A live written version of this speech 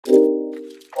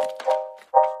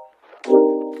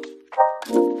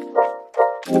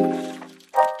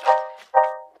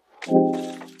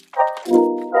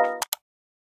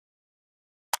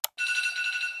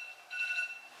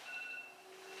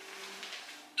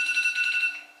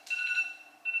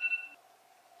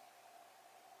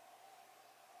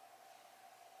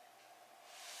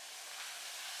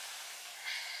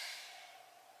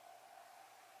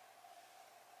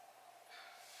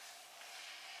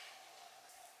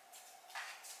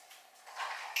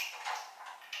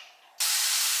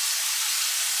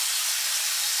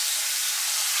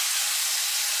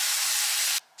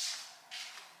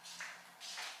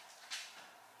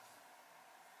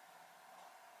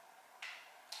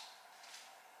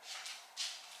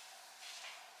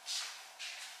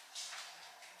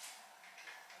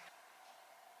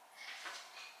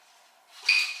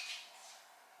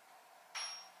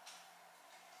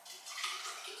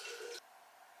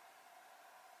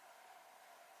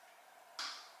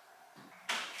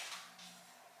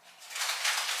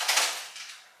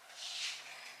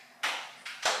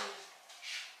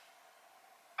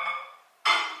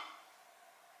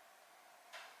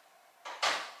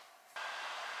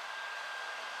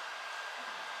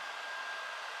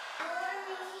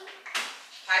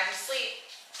How'd you sleep?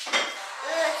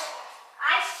 Good.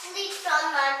 I sleep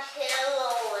on my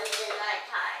pillow in the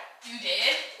nighttime. You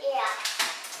did? Yeah.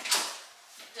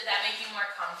 Did that make you more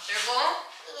comfortable?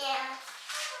 Yeah.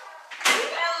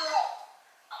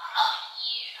 Oh,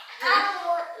 I don't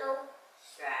want no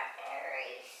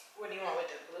strawberries. what do you want with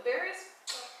the blueberries?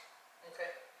 Okay.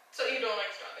 So you don't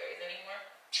like strawberries anymore?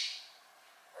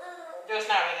 Just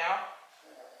not right now?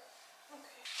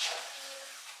 Okay.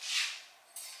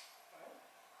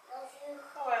 Love you.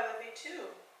 Oh, I love you too.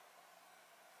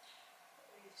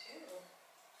 Love you too.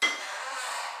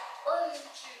 Orange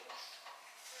juice.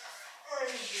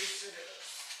 Orange juice it is.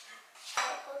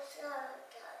 I'll go to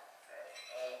the fridge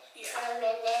Yeah. in a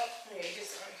minute. Yeah, you can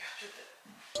sit on the couch with it.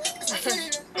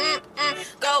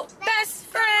 Go best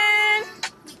friend.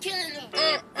 We killing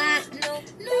them. No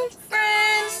new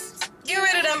friends. Get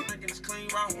rid of them.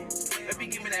 Baby,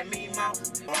 give me that mean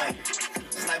mouth. Right.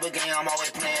 Sniper game, I'm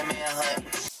always playing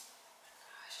manhunt.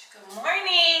 Good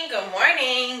morning, good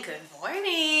morning, good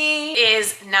morning. It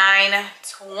is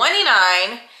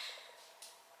 9:29.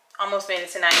 Almost made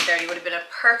it to 9:30. Would have been a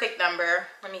perfect number.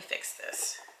 Let me fix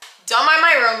this. Don't mind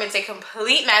my room, it's a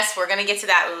complete mess. We're gonna get to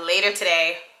that later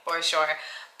today for sure.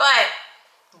 But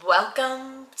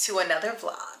welcome to another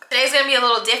vlog. Today's gonna be a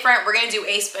little different. We're gonna do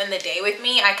a spend the day with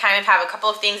me. I kind of have a couple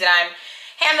of things that I'm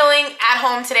handling at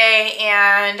home today,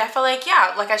 and I feel like,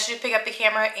 yeah, like I should pick up the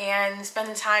camera and spend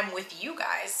the time with you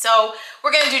guys. So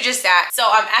we're gonna do just that. So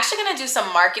I'm actually gonna do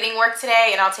some marketing work today,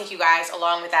 and I'll take you guys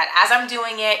along with that. As I'm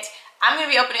doing it, I'm gonna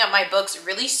be opening up my books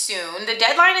really soon. The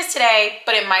deadline is today,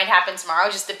 but it might happen tomorrow,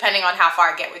 just depending on how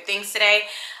far I get with things today.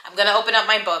 I'm gonna open up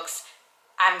my books.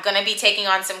 I'm gonna be taking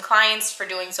on some clients for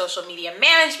doing social media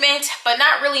management, but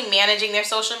not really managing their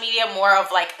social media, more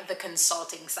of like the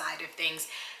consulting side of things.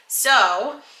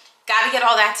 So, gotta get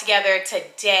all that together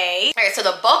today. All right, so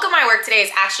the bulk of my work today is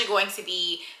actually going to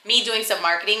be me doing some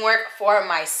marketing work for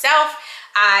myself.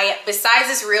 Besides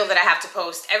this reel that I have to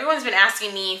post, everyone's been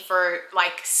asking me for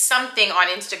like something on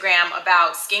Instagram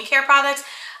about skincare products.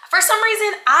 For some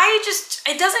reason,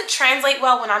 it doesn't translate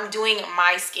well when I'm doing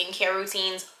my skincare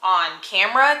routines on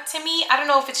camera to me. I don't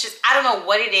know if it's just, I don't know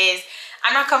what it is.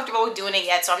 I'm not comfortable with doing it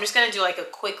yet, so I'm just gonna do like a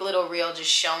quick little reel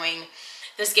just showing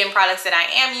the skin products that I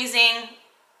am using,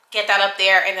 get that up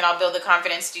there, and then I'll build the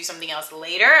confidence to do something else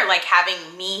later, like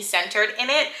having me centered in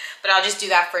it, but I'll just do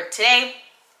that for today.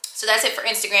 So that's it for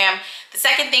Instagram. The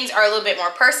second things are a little bit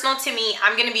more personal to me.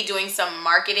 I'm gonna be doing some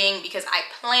marketing because I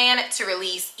plan to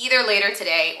release either later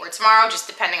today or tomorrow, just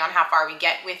depending on how far we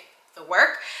get with the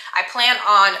work. I plan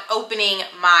on opening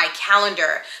my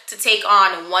calendar to take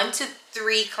on 1 to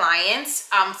 3 clients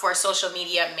for social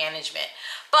media management.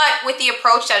 But with the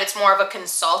approach that it's more of a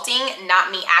consulting,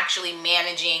 not me actually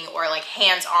managing or like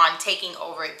hands-on taking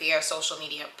over their social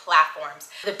media platforms.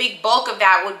 The big bulk of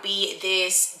that would be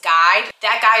this guide.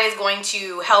 That guide is going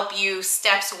to help you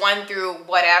steps 1 through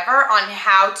whatever on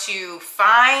how to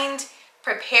find,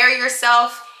 prepare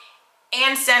yourself,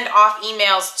 and send off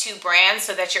emails to brands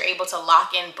so that you're able to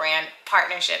lock in brand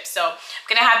partnerships. So I'm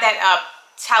gonna have that up,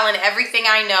 telling everything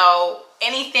I know.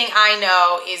 Anything I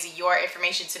know is your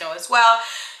information to know as well.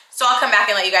 So I'll come back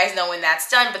and let you guys know when that's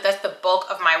done, but that's the bulk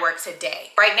of my work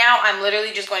today. Right now, I'm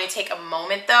literally just going to take a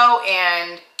moment though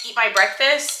and eat my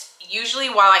breakfast. Usually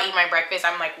while I eat my breakfast,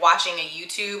 I'm like watching a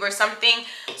YouTube or something.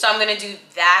 So I'm gonna do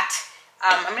that.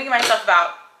 I'm gonna give myself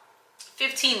about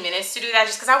 15 minutes to do that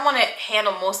just because I want to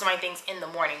handle most of my things in the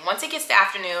morning. Once it gets to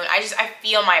afternoon, I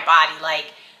feel my body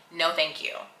like, no thank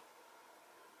you.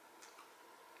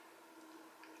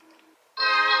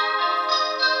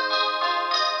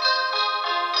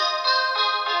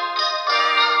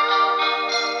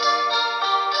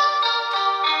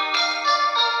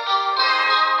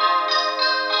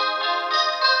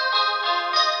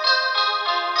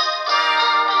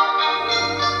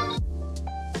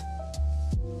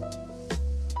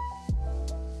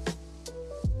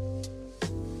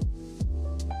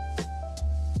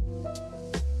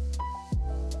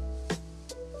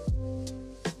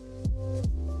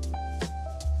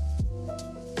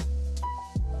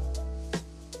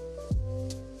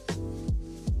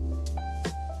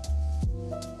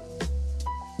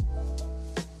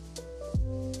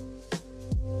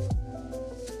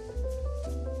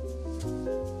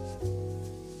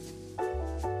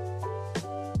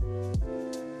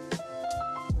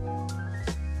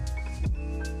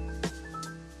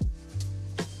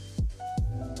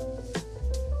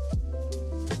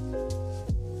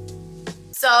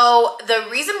 So the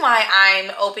reason why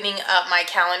I'm opening up my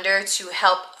calendar to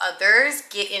help others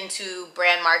get into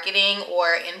brand marketing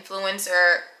or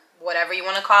influencer, whatever you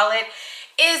want to call it,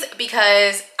 is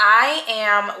because I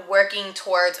am working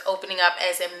towards opening up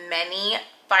as many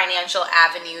financial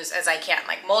avenues as I can,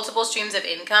 like multiple streams of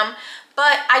income,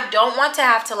 but I don't want to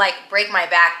have to like break my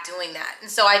back doing that.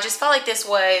 And so I just felt like this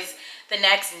was the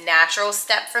next natural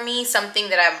step for me, something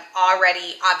that I'm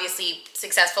already obviously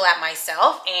successful at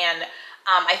myself. And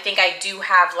I think I do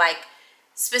have like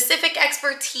specific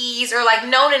expertise, or like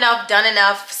known enough, done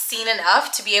enough, seen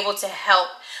enough to be able to help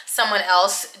someone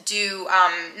else do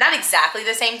not exactly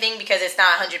the same thing, because it's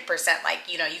not 100% like,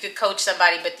 you know, you could coach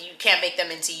somebody but you can't make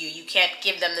them into you. You can't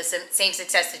give them the same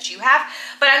success that you have.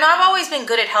 But I know I've always been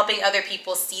good at helping other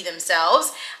people see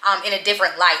themselves in a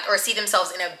different light, or see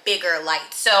themselves in a bigger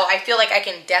light. So I feel like I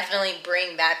can definitely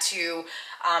bring that to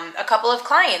a couple of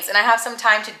clients, and I have some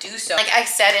time to do so. Like I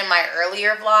said in my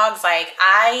earlier vlogs, like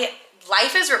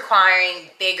life is requiring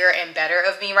bigger and better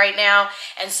of me right now,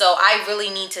 and so I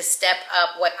really need to step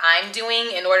up what I'm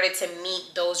doing in order to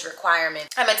meet those requirements.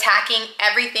 I'm attacking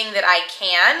everything that I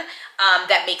can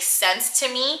that makes sense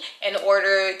to me in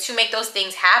order to make those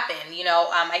things happen. You know,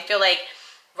 I feel like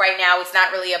right now it's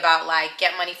not really about like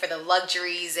get money for the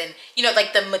luxuries and, you know,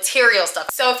 like the material stuff.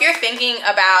 So if you're thinking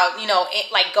about, you know,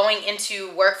 like going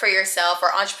into work for yourself or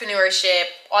entrepreneurship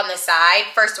on the side,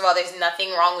 first of all, there's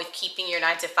nothing wrong with keeping your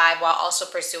 9-to-5 while also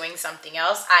pursuing something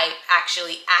else. I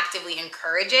actually actively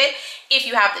encourage it if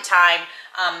you have the time,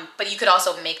 but you could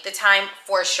also make the time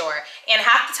for sure. And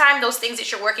half the time, those things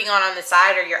that you're working on the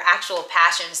side are your actual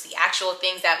passions, the actual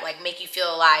things that like make you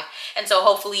feel alive. And so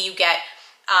hopefully you get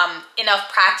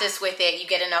enough practice with it, you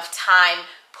get enough time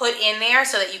put in there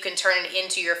so that you can turn it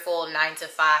into your full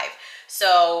 9-to-5.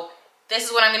 So this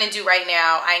is what I'm going to do right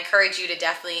now. I encourage you to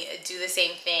definitely do the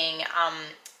same thing.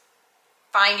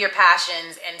 Find your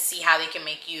passions and see how they can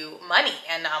make you money,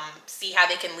 and see how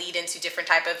they can lead into different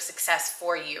type of success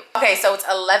for you. Okay, so it's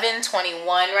 11:21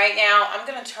 right now. I'm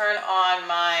going to turn on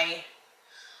my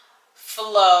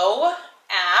Flow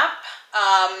app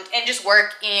and just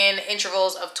work in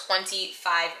intervals of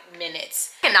 25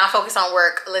 minutes. I cannot focus on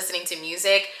work listening to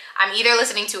music. I'm either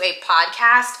listening to a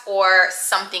podcast or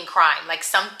something crime, like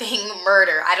something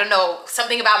murder. I don't know,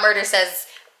 something about murder says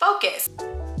focus.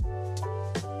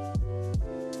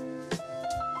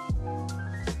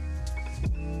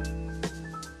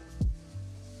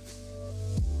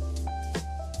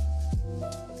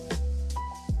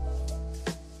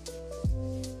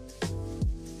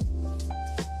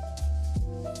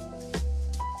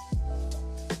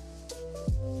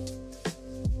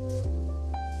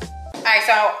 All right,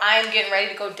 so I'm getting ready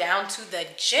to go down to the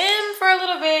gym for a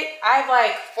little bit. I have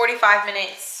like 45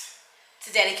 minutes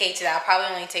to dedicate to that. I'll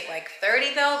probably only take like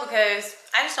 30 though, because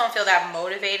I just don't feel that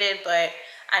motivated, but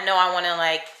I know I want to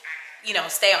like, you know,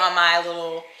 stay on my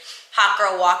little hot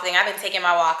girl walk thing. I've been taking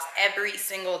my walks every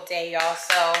single day, y'all.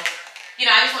 So, you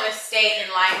know, I just want to stay in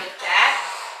line with that.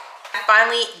 I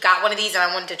finally got one of these and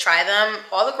I wanted to try them.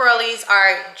 All the girlies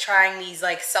are trying these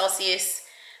like Celsius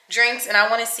drinks, and I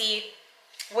want to see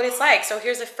what it's like. So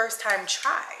here's a first time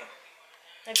try.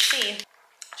 Let's see.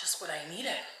 Just what I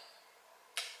needed.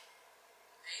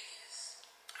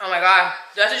 Oh my God.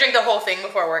 Do I have to drink the whole thing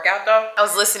before workout though? I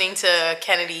was listening to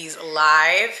Kennedy's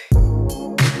live.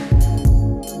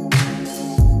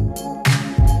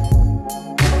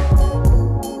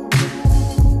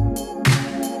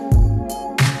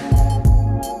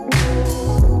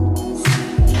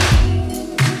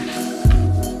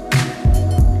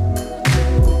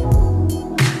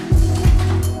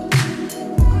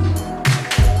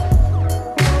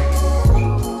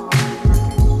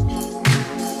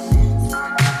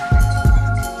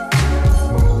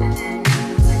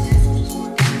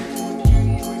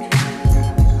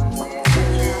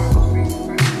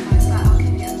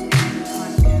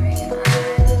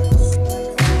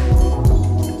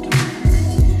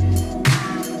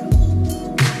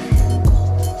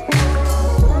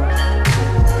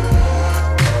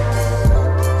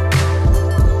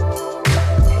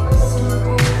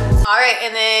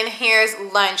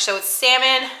 Lunch. So it's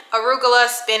salmon, arugula,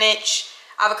 spinach,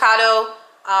 avocado,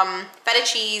 feta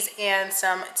cheese, and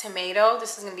some tomato.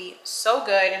 This is gonna be so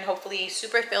good and hopefully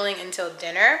super filling until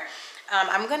dinner.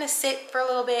 I'm gonna sit for a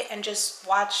little bit and just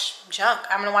watch junk.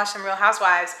 I'm gonna watch some Real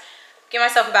Housewives. Give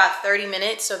myself about 30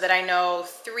 minutes so that I know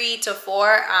 3 to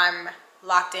 4 I'm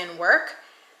locked in work.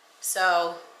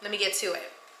 So let me get to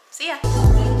it. See ya.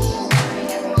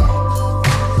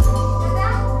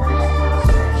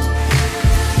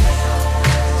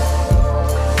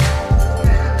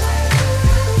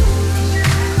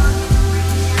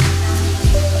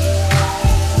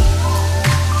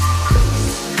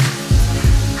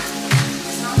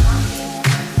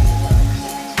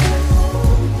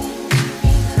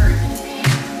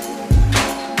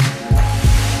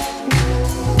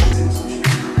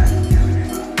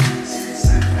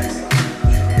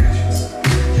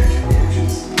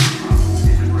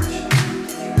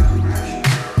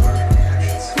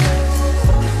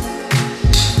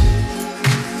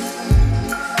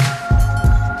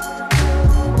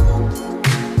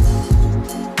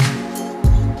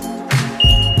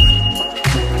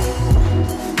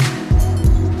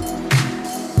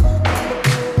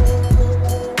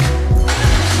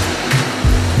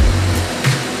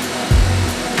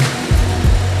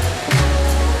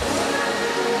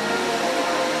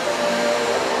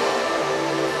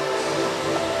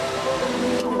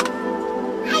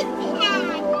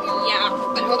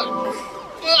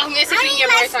 me see if you can get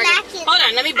I more need my Target. snacking. Hold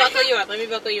on, let me buckle you up. Let me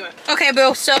buckle you up. Okay,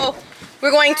 Bill. So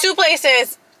we're going two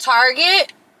places.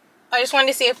 Target. I just wanted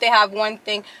to see if they have one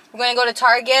thing. We're going to go to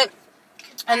Target,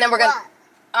 and then we're going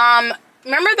to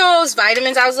remember those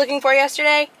vitamins I was looking for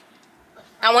yesterday?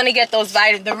 I want to get those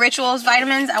the Rituals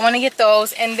vitamins. I want to get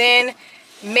those, and then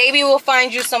maybe we'll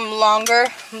find you some longer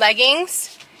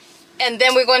leggings, and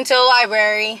then we're going to the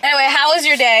library. Anyway, how was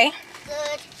your day?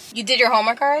 Good. You did your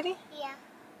homework already? Yeah.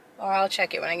 Or I'll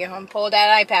check it when I get home. Pull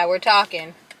that iPad. We're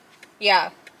talking.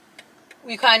 Yeah.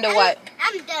 You kind of what?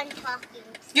 I'm done talking.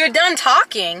 You're done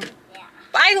talking? Yeah.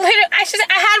 I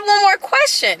had one more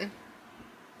question.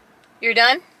 You're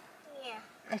done?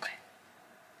 Yeah. Okay.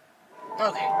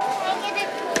 Okay. Can I get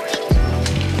a toy?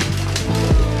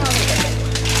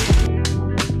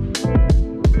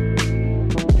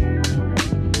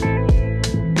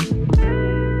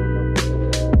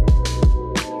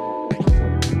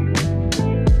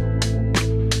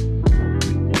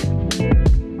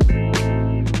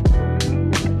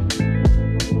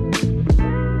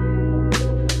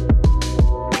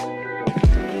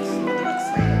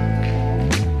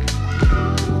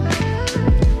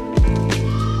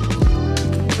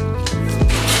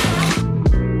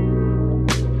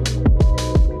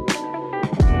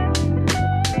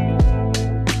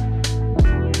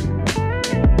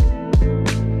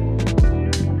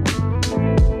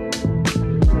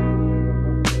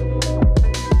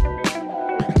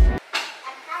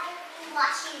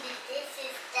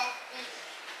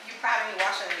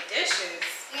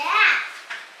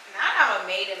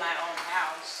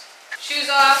 Shoes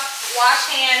off, wash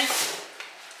hands.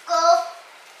 Go.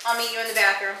 I'll meet you in the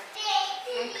bathroom.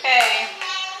 Okay.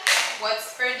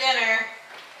 What's for dinner?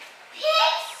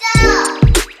 Pizza.